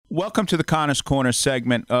Welcome to the Connor's Corner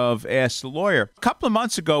segment of Ask the Lawyer. A couple of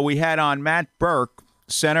months ago, we had on Matt Burke,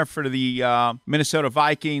 center for the Minnesota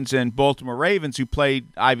Vikings and Baltimore Ravens, who played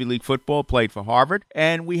Ivy League football, played for Harvard.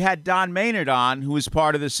 And we had Don Maynard on, who was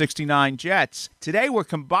part of the 69 Jets. Today, we're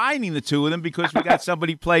combining the two of them because we got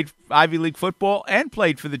somebody who played Ivy League football and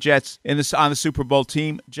played for the Jets on the Super Bowl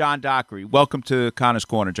team, John Dockery. Welcome to Connor's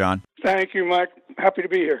Corner, John. Thank you, Mike. Happy to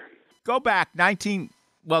be here. Go back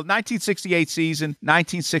 1968 season,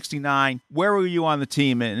 1969. Where were you on the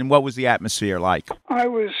team, and what was the atmosphere like? I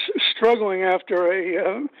was struggling after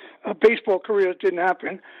a baseball career that didn't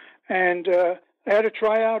happen, and I had a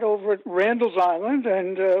tryout over at Randall's Island,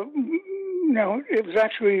 and it was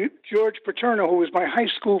actually George Paterno, who was my high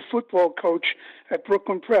school football coach at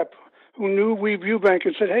Brooklyn Prep, who knew Weeb Eubank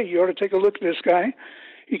and said, "Hey, you ought to take a look at this guy.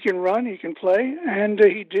 He can run, he can play," and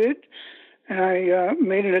he did. And I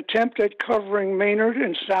made an attempt at covering Maynard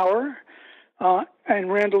and Sauer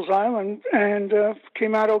and Randall's Island, and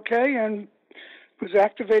came out okay, and was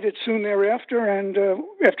activated soon thereafter, and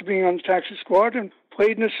after being on the taxi squad, and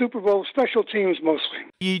played in the Super Bowl, special teams mostly.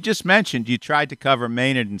 You just mentioned you tried to cover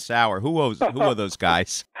Maynard and Sauer. Who were those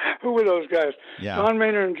guys? Who were those guys? Yeah. Don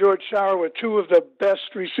Maynard and George Sauer were two of the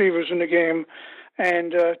best receivers in the game,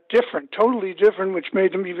 and totally different, which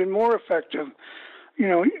made them even more effective. You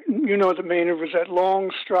know that Maynard was that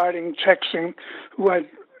long, striding Texan who had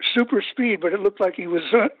super speed, but it looked like he was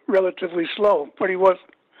relatively slow, but he wasn't.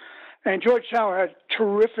 And George Sauer had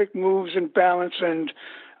terrific moves and balance, and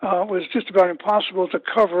was just about impossible to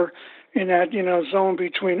cover in that zone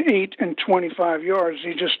between 8 and 25 yards.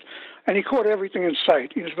 He caught everything in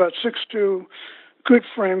sight. He was about 6'2", good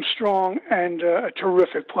frame, strong, and a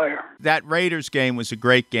terrific player. That Raiders game was a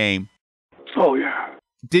great game. Oh yeah.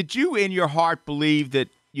 Did you, in your heart, believe that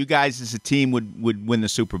you guys as a team would win the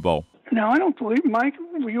Super Bowl? No, I don't believe. Mike,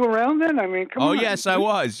 were you around then? I mean, come on. Oh, yes, I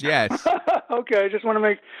was, yes. Okay, I just want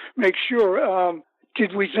to make sure.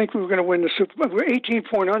 Did we think we were going to win the Super Bowl? We're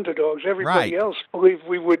 18-point underdogs. Everybody else believed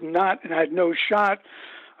we would not and had no shot.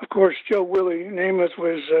 Of course, Joe Willie Namath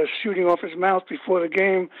was shooting off his mouth before the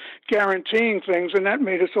game, guaranteeing things, and that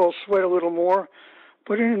made us all sweat a little more.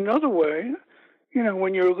 But in another way,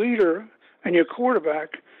 when you're a leader and your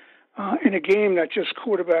quarterback in a game that's just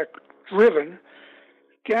quarterback-driven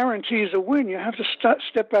guarantees a win, you have to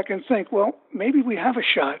step back and think, well, maybe we have a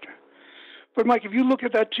shot. But, Mike, if you look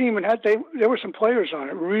at that team, and there were some players on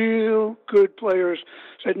it, real good players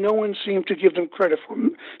that no one seemed to give them credit for.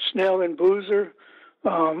 Snell and Boozer,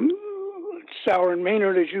 Sauer and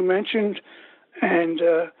Maynard, as you mentioned, and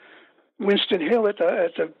Winston Hill at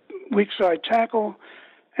the weak side tackle,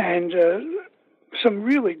 and some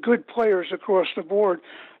really good players across the board.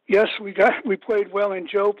 Yes, we played well, and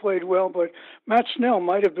Joe played well, but Matt Snell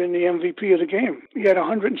might have been the MVP of the game. He had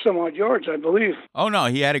 100 and some odd yards, I believe. Oh no,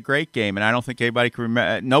 he had a great game, and I don't think anybody could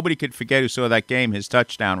remember. Nobody could forget who saw that game. His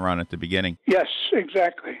touchdown run at the beginning. Yes,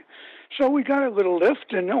 exactly. So we got a little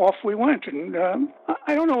lift, and off we went. And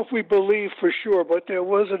I don't know if we believed for sure, but there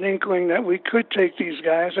was an inkling that we could take these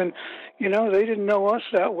guys. And, they didn't know us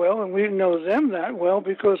that well, and we didn't know them that well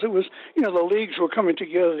because it was, the leagues were coming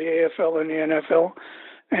together, the AFL and the NFL.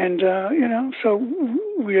 And, so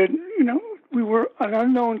we had, we were an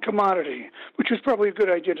unknown commodity, which was probably a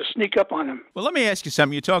good idea to sneak up on them. Well, let me ask you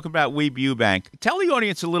something. You talk about Weeb Eubank. Tell the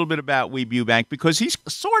audience a little bit about Weeb Eubank because he's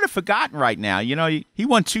sort of forgotten right now. He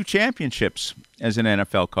won 2 championships as an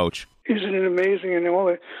NFL coach. Isn't it amazing? And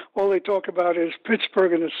all they talk about is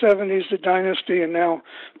Pittsburgh in the 70s, the dynasty, and now,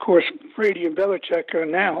 of course, Brady and Belichick are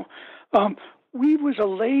now. Weeb was a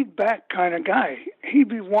laid-back kind of guy. He'd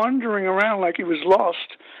be wandering around like he was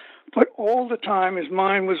lost, but all the time his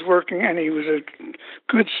mind was working, and he was a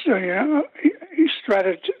good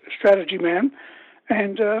strategy man,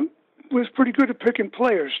 and was pretty good at picking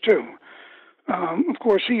players, too. Of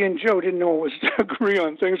course, he and Joe didn't always agree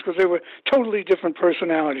on things because they were totally different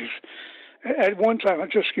personalities. At one time, I'll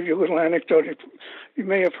just give you a little anecdote. You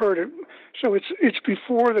may have heard it. So it's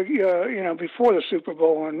before the Super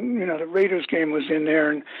Bowl, and the Raiders game was in there,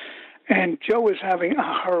 and Joe is having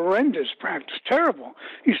a horrendous practice, terrible.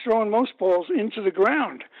 He's throwing most balls into the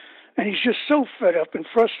ground, and he's just so fed up and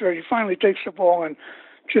frustrated. He finally takes the ball and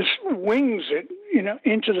just wings it,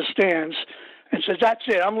 into the stands, and says, "That's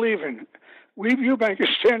it, I'm leaving." Weeb Eubank is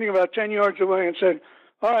standing about 10 yards away and said,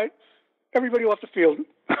 "All right, everybody off the field."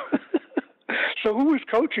 So who was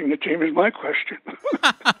coaching the team is my question.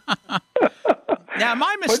 Now, am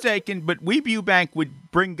I mistaken, but Weeb Eubank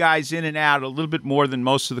would bring guys in and out a little bit more than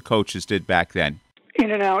most of the coaches did back then?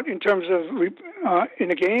 In and out in terms of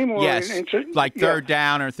in a game? Or yes, third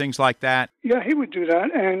down or things like that? Yeah, he would do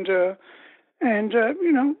that. And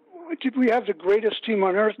did we have the greatest team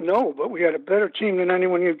on earth? No, but we had a better team than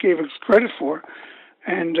anyone you gave us credit for.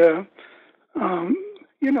 And,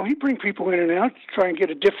 he'd bring people in and out to try and get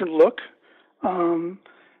a different look. And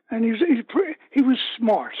he was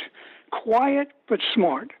smart, quiet but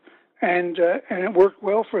smart, and it worked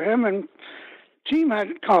well for him. And team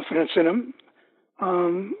had confidence in him,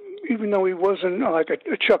 even though he wasn't like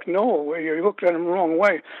a Chuck Noll, where you looked at him the wrong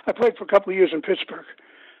way. I played for a couple of years in Pittsburgh,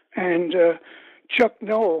 and Chuck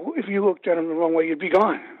Noll, if you looked at him the wrong way, you'd be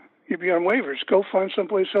gone. You'd be on waivers. Go find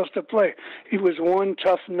someplace else to play. He was one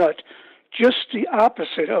tough nut, just the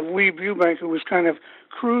opposite of Weeb Ewbank, who was kind of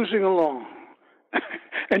cruising along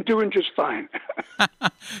and doing just fine.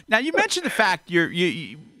 Now, you mentioned the fact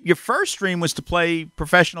your first dream was to play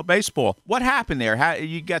professional baseball. What happened there?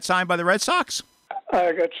 You got signed by the Red Sox?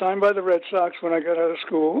 I got signed by the Red Sox when I got out of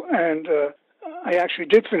school, and I actually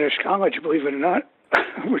did finish college, believe it or not,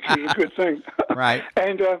 which was a good thing. Right.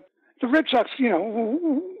 And the Red Sox, we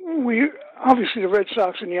obviously the Red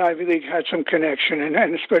Sox and the Ivy League had some connection,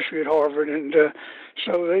 and especially at Harvard, and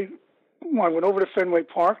so I went over to Fenway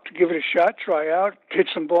Park to give it a shot, try out, hit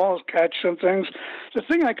some balls, catch some things. The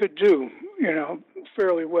thing I could do,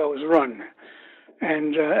 fairly well is run,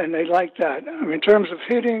 and they liked that. I mean, in terms of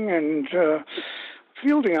hitting and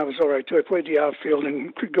fielding, I was all right too. I played the outfield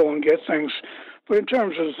and could go and get things. But in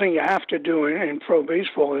terms of the thing you have to do in pro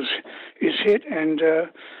baseball is hit, and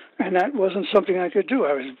that wasn't something I could do.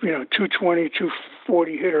 I was 220,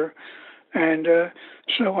 240 hitter, and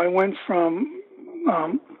so I went from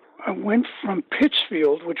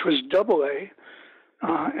Pittsfield, which was AA,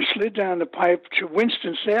 slid down the pipe to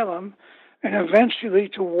Winston-Salem, and eventually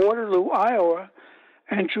to Waterloo, Iowa,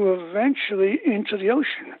 and to eventually into the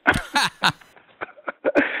ocean.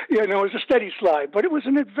 It was a steady slide, but it was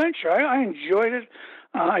an adventure. I enjoyed it.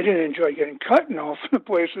 I didn't enjoy getting cut and all from the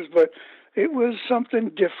places, but it was something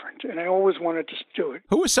different, and I always wanted to do it.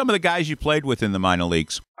 Who were some of the guys you played with in the minor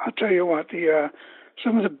leagues? I'll tell you what,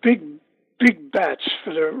 some of the big bats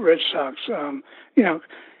for the Red Sox.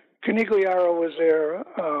 Canigliaro was there.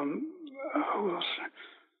 Who else?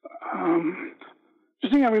 The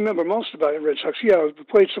thing I remember most about the Red Sox, I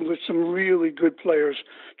played with some really good players.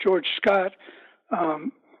 George Scott.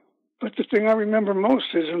 But the thing I remember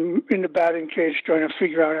most is in the batting cage trying to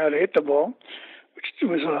figure out how to hit the ball, which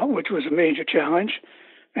was a major challenge.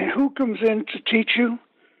 And who comes in to teach you?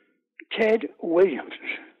 Ted Williams.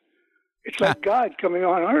 It's like God coming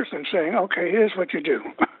on earth and saying, okay, here's what you do.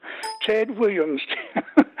 Ted Williams.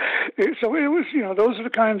 So it was, those are the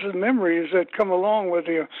kinds of memories that come along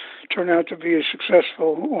whether you turn out to be as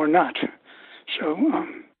successful or not. So,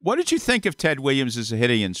 what did you think of Ted Williams as a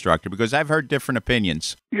hitting instructor? Because I've heard different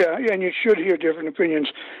opinions. Yeah, and you should hear different opinions.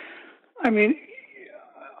 I mean,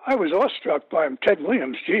 I was awestruck by him. Ted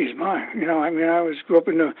Williams, geez, my. I grew up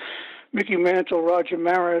in the Mickey Mantle, Roger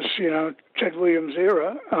Maris, Ted Williams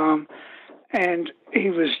era. And he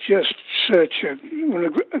was just such one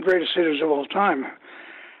of the greatest hitters of all time.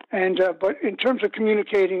 And but in terms of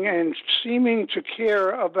communicating and seeming to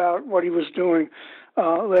care about what he was doing,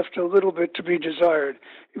 left a little bit to be desired.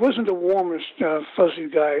 He wasn't the warmest, fuzzy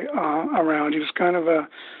guy around. He was kind of a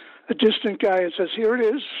distant guy that says, here it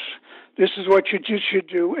is. This is what you should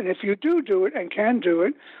do. And if you do it and can do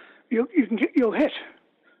it, you'll hit.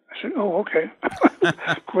 I said, oh, okay.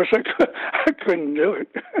 Of course, I couldn't do it.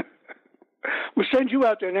 We'll send you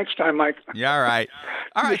out there next time, Mike. Yeah, all right.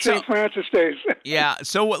 All right. St. Francis days. Yeah.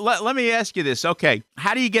 So let me ask you this. Okay.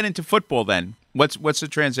 How do you get into football then? What's the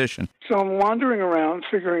transition? So I'm wandering around,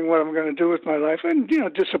 figuring what I'm going to do with my life, and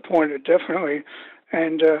disappointed definitely.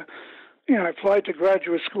 And I applied to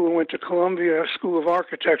graduate school and went to Columbia School of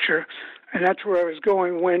Architecture, and that's where I was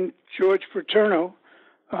going when George Paterno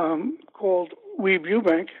called Weeb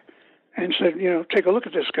Ewbank and said, take a look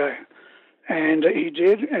at this guy. And he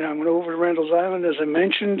did, and I went over to Randall's Island, as I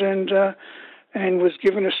mentioned, and was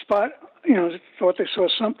given a spot. Thought they saw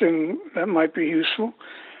something that might be useful,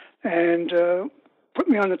 and put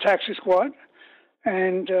me on the taxi squad.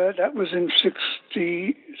 And that was in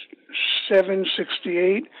 67,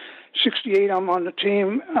 68. 68, I'm on the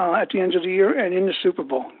team at the end of the year and in the Super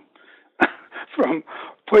Bowl. From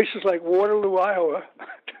places like Waterloo, Iowa,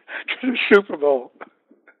 to the Super Bowl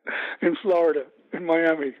in Florida, in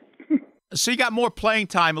Miami. So you got more playing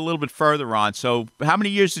time a little bit further on. So how many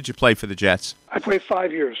years did you play for the Jets? I played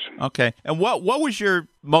 5 years. Okay. And what was your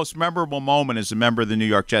most memorable moment as a member of the New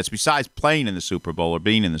York Jets, besides playing in the Super Bowl or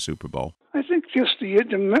being in the Super Bowl? I think just the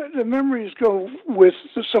memories go with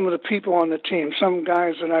some of the people on the team. Some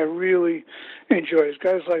guys that I really enjoyed.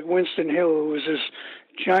 Guys like Winston Hill, who was this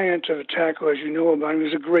giant of a tackle, as you know about him. He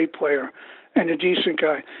was a great player and a decent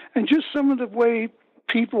guy. And just some of the way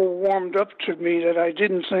people warmed up to me that I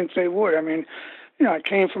didn't think they would. I mean, I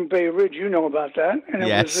came from Bay Ridge, you know about that, and it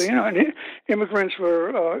Yes. was, and immigrants were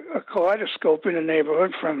a kaleidoscope in the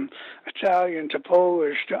neighborhood, from Italian to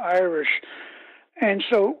Polish to Irish, and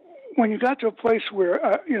so when you got to a place where,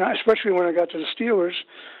 especially when I got to the Steelers,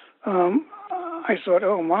 I thought,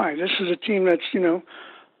 oh my, this is a team that's,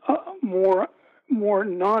 more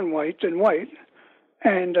non-white than white,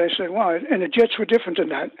 and I said, wow, and the Jets were different than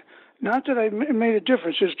that. Not that it made a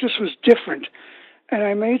difference, it just was different. And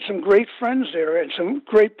I made some great friends there and some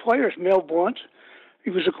great players. Mel Blount, he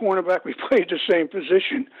was a cornerback. We played the same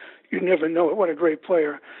position. You never know it. What a great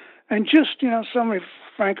player. And just, somebody,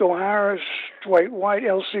 Franco Harris, Dwight White,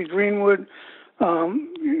 L.C. Greenwood,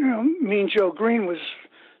 Mean Joe Green was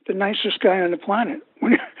the nicest guy on the planet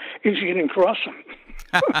if you didn't cross him.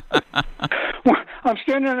 I'm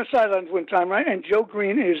standing on the sidelines one time, right, and Joe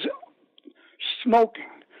Green is smoking,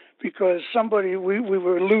 because we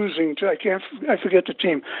were losing to, I forget the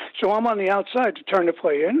team. So I'm on the outside to turn the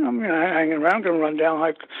play in. I'm hanging around, going to run down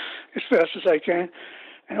like as fast as I can.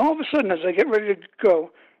 And all of a sudden, as I get ready to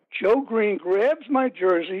go, Joe Green grabs my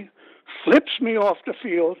jersey, flips me off the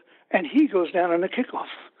field, and he goes down on the kickoff.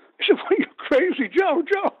 I said, "What, are you crazy, Joe?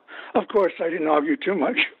 Of course, I didn't argue too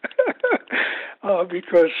much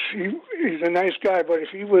because he's a nice guy, but if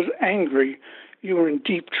he was angry, you were in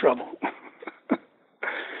deep trouble."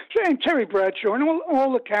 And Terry Bradshaw and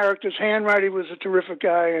all the characters. Handwriting was a terrific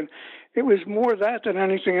guy, and it was more that than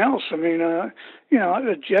anything else. I mean,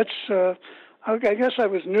 the Jets. I guess I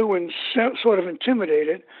was new and sort of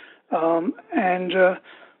intimidated, but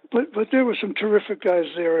there were some terrific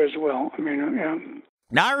guys there as well. I mean,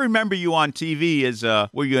 Now, I remember you on TV as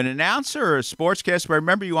were you an announcer or a sportscaster? I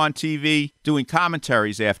remember you on TV doing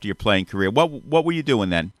commentaries after your playing career. What were you doing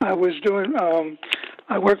then? I was doing.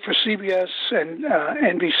 I worked for CBS and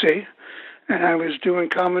NBC, and I was doing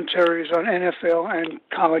commentaries on NFL and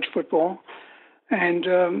college football, and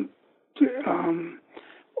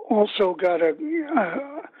also got it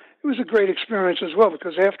was a great experience as well,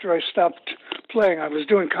 because after I stopped playing, I was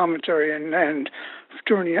doing commentary and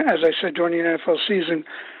during the NFL season,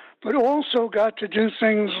 but also got to do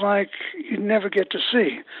things like you'd never get to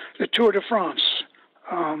see: the Tour de France,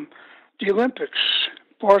 the Olympics,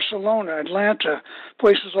 Barcelona, Atlanta,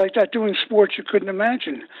 places like that, doing sports you couldn't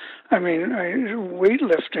imagine. I mean,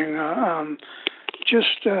 weightlifting,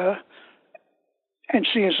 and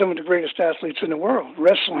seeing some of the greatest athletes in the world,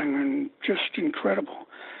 wrestling, and just incredible.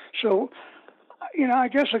 So, I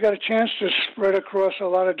guess I got a chance to spread across a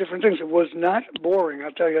lot of different things. It was not boring,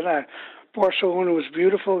 I'll tell you that. Barcelona was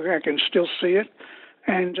beautiful. I can still see it.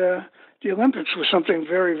 And the Olympics was something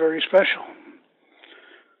very, very special.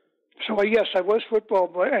 So, yes, I was football,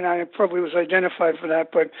 and I probably was identified for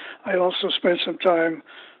that, but I also spent some time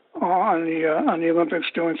on the Olympics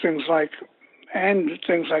doing things like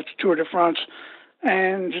the Tour de France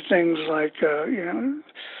and things like,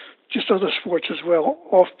 just other sports as well,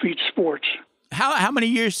 offbeat sports. How many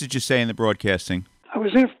years did you say in the broadcasting? I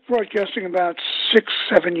was in broadcasting about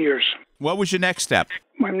 6-7 years. What was your next step?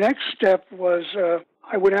 My next step was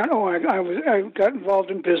I went out. I got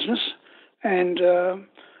involved in business and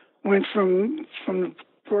went from the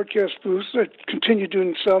broadcast booth. I continued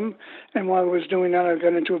doing some, and while I was doing that, I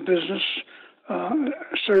got into a business,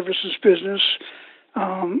 services business,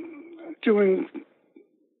 doing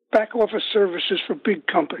back office services for big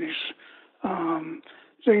companies,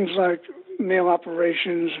 things like mail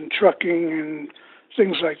operations and trucking and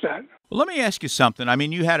things like that. Well, let me ask you something. I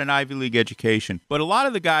mean, you had an Ivy League education, but a lot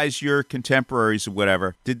of the guys, your contemporaries or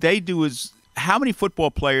whatever, how many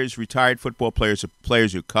football players, retired football players, or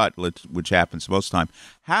players who cut, which happens most of the time,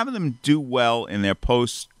 how many of them do well in their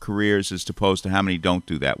post-careers as opposed to how many don't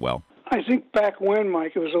do that well? I think back when,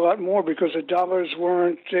 Mike, it was a lot more because the dollars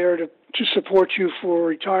weren't there to support you for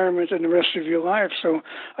retirement and the rest of your life. So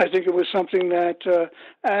I think it was something that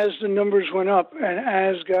as the numbers went up and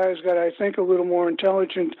as guys got, I think, a little more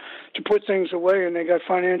intelligent to put things away and they got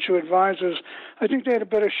financial advisors, I think they had a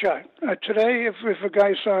better shot. Today, if a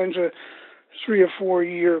guy signs a 3 or 4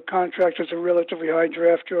 year contract as a relatively high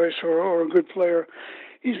draft choice or a good player,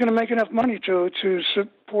 he's going to make enough money to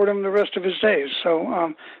support him the rest of his days.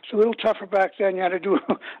 So it's a little tougher back then. You had to do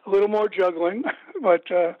a little more juggling, but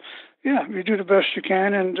you do the best you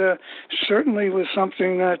can, and certainly was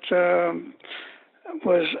something that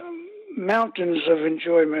was mountains of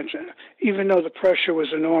enjoyment, even though the pressure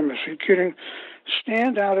was enormous. Are you kidding?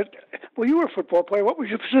 Stand out well, you were a football player. What was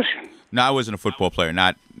your position? No, I wasn't a football player.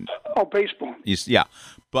 Baseball. Yeah,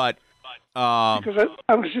 but Because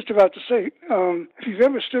I was just about to say, if you've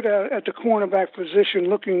ever stood out at the cornerback position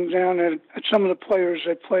looking down at some of the players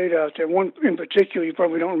that played out there, one in particular you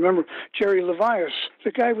probably don't remember, Jerry Levias.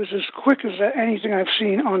 The guy was as quick as anything I've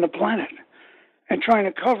seen on the planet. And trying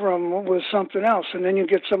to cover him was something else. And then you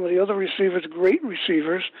get some of the other receivers, great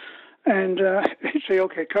receivers, and they say,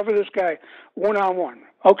 okay, cover this guy one-on-one.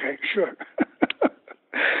 Okay, sure.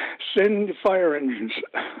 Send the fire engines.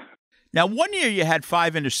 Now, one year you had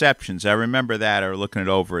 5 interceptions. I remember that, or looking it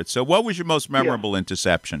over it. So what was your most memorable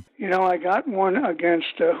interception? I got one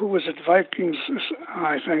against, who was it, Vikings,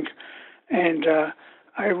 I think, and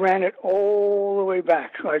I ran it all the way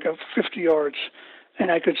back, like 50 yards,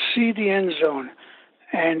 and I could see the end zone.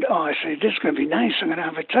 And, I said, this is going to be nice. I'm going to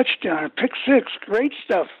have a touchdown, a pick six, great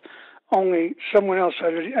stuff. Only someone else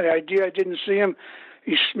had an idea. I didn't see him.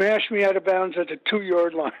 He smashed me out of bounds at the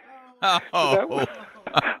 2-yard line. Oh.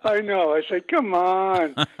 I know. I said, come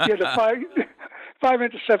on. Yeah, the five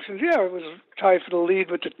interceptions. Yeah, it was tied for the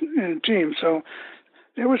lead with the team. So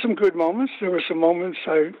there were some good moments. There were some moments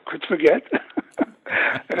I could forget,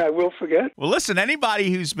 and I will forget. Well, listen,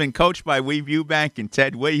 anybody who's been coached by Weave Eubank and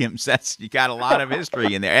Ted Williams, you got a lot of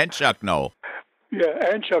history in there, and Chuck Noll.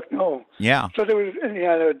 Yeah, and Chuck Noll. Yeah. So there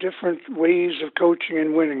were different ways of coaching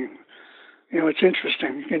and winning. It's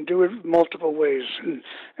interesting. You can do it multiple ways,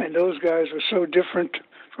 and those guys were so different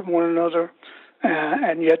from one another,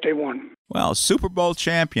 and yet they won. Well, Super Bowl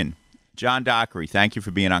champion, John Dockery, thank you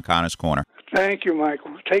for being on Connor's Corner. Thank you,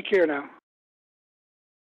 Michael. Take care now.